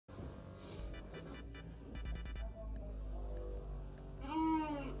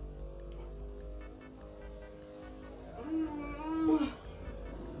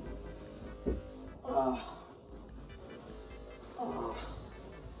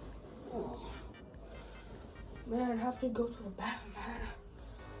Man, I have to go to the bathroom, man.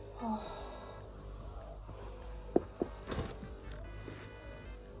 Oh.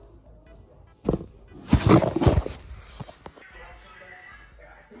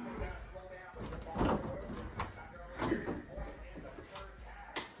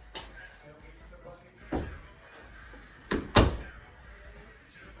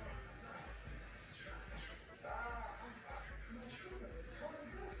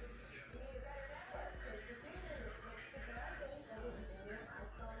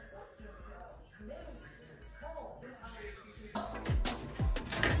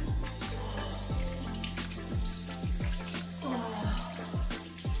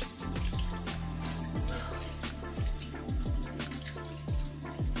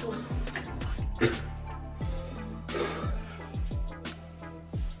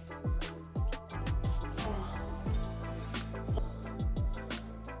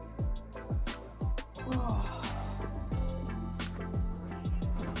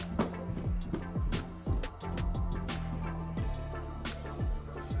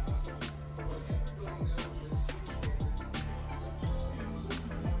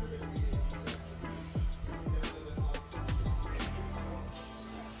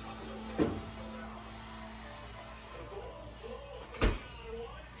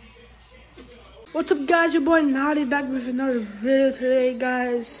 What's up, guys? Your boy Naughty back with another video today,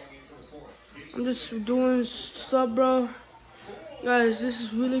 guys. I'm just doing stuff, bro. Guys, this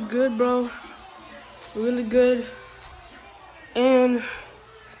is really good, bro. Really good. And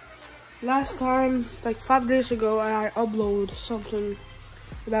last time, like 5 days ago, I uploaded something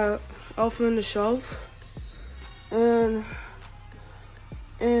about Elf on the Shelf. And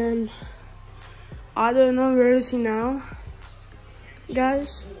I don't know where is he now,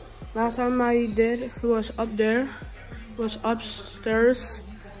 guys. Last time I did, it was up there. It was upstairs.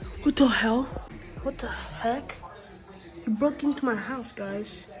 What the hell? What the heck? He broke into my house,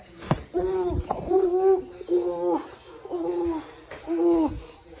 guys. Ooh, ooh, ooh, ooh, ooh.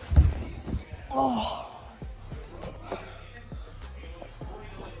 Oh.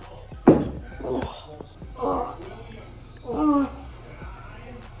 Oh. Oh.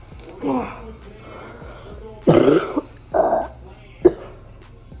 Oh.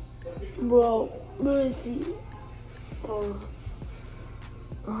 Bro, where is he? Oh.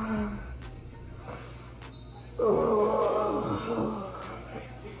 Oh. Oh.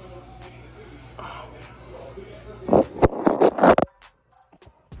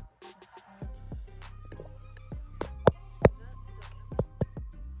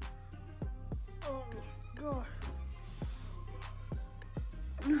 Oh gosh.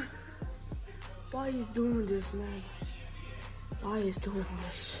 Why is he doing this, man? Why is he doing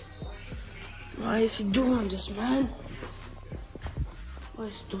this? Why is he doing this, man? Why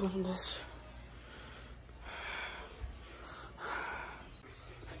is he doing this?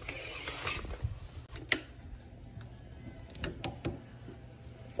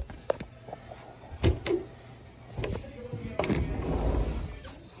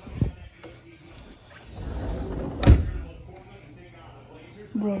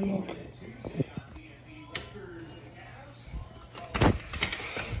 Bro, look.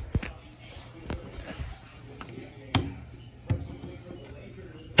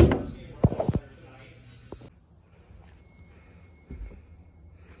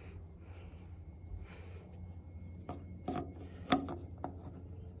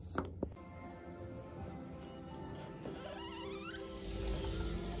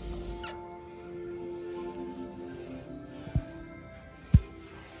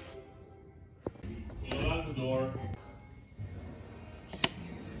 Door.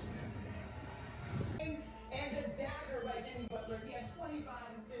 And a dagger by Jimmy Butler. He had 25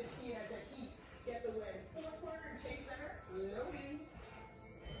 and 15 as a Heat get the win. Fourth quarter in Chase Center, loading.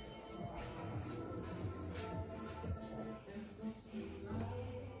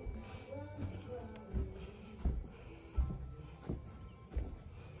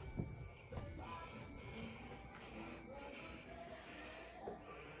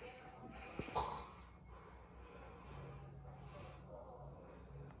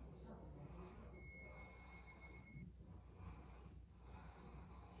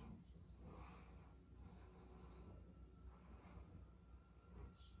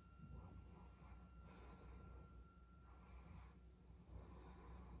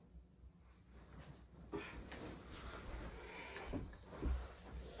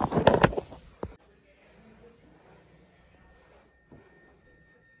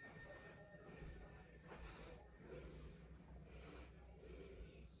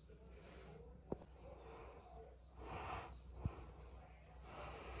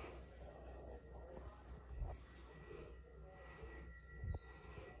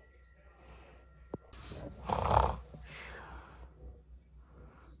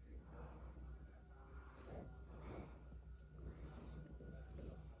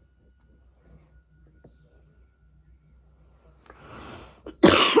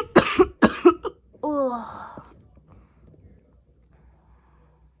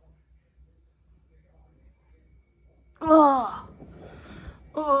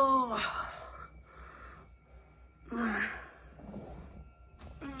 Oh.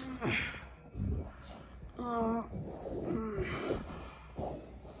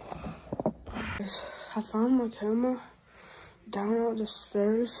 I found my camera down out the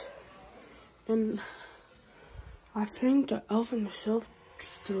stairs, and I think the elf on the shelf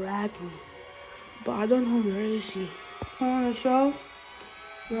dragged me, but I don't know where is he. On the shelf,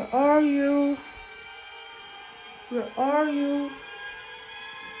 where are you? Where are you?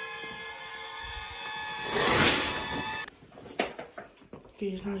 Okay,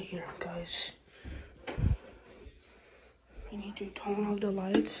 he's not here, guys. I need to turn off the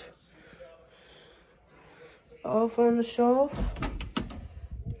lights. Elf on the shelf.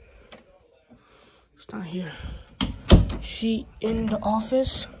 It's not here. Is she in the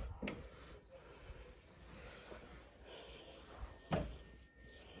office?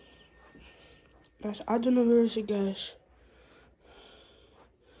 Guys, I don't know where is it, guys.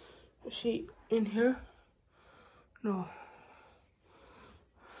 Is she in here? No.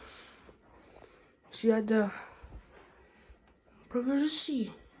 Is she at the... But where is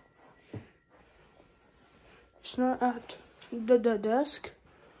she? It's not at the desk.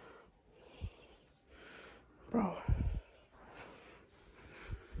 Bro.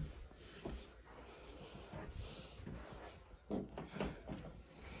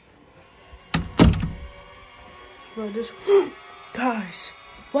 Bro, this... Guys,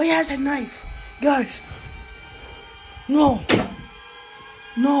 why has a knife? Guys. No.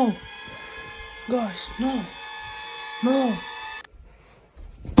 No. Guys, no. No.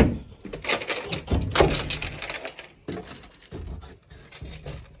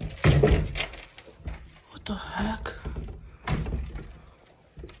 What the heck?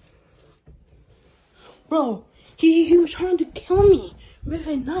 Bro, he was trying to kill me with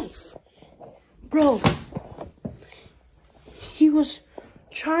a knife. Bro. He was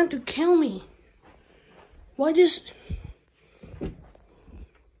trying to kill me. Why this?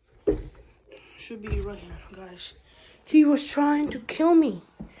 Should be right here, guys. He was trying to kill me,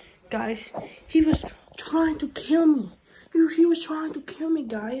 guys. He was trying to kill me. He was trying to kill me,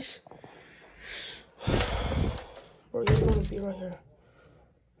 guys. Bro, he's gonna be right here.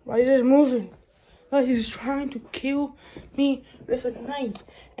 Why is this moving? Guys, he's trying to kill me with a knife.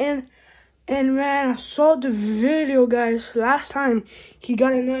 And when I saw the video, guys, last time he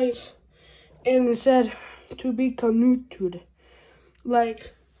got a knife and it said to be connected.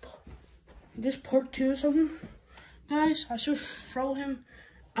 Like this part 2 or something. Guys, I should throw him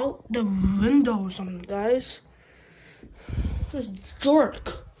out the window or something, guys. This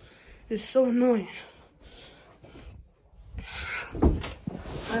jerk is so annoying.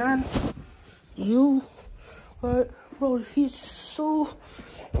 And you, but bro, he's so,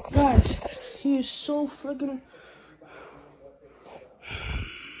 guys, he is so freaking.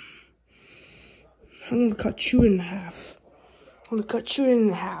 I'm gonna cut you in half. I'm gonna cut you in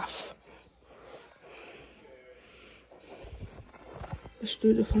half. Let's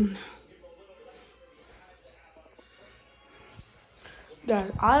do the phone now.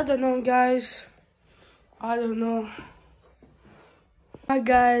 Guys, I don't know, guys. I don't know. Hi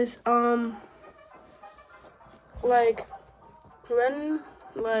guys, when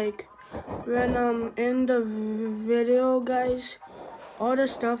in the video, guys, all the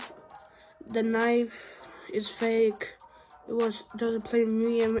stuff, the knife is fake. It was just playing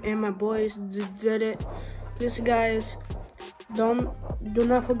me and my boys did it. Please, guys, do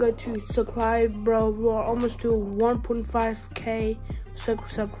not forget to subscribe, bro. We're almost to 1.5k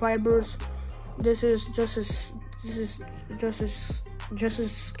subscribers. This is just a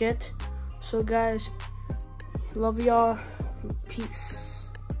skit. So guys, love y'all, peace,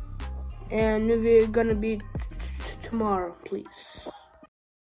 and new video gonna be tomorrow, please.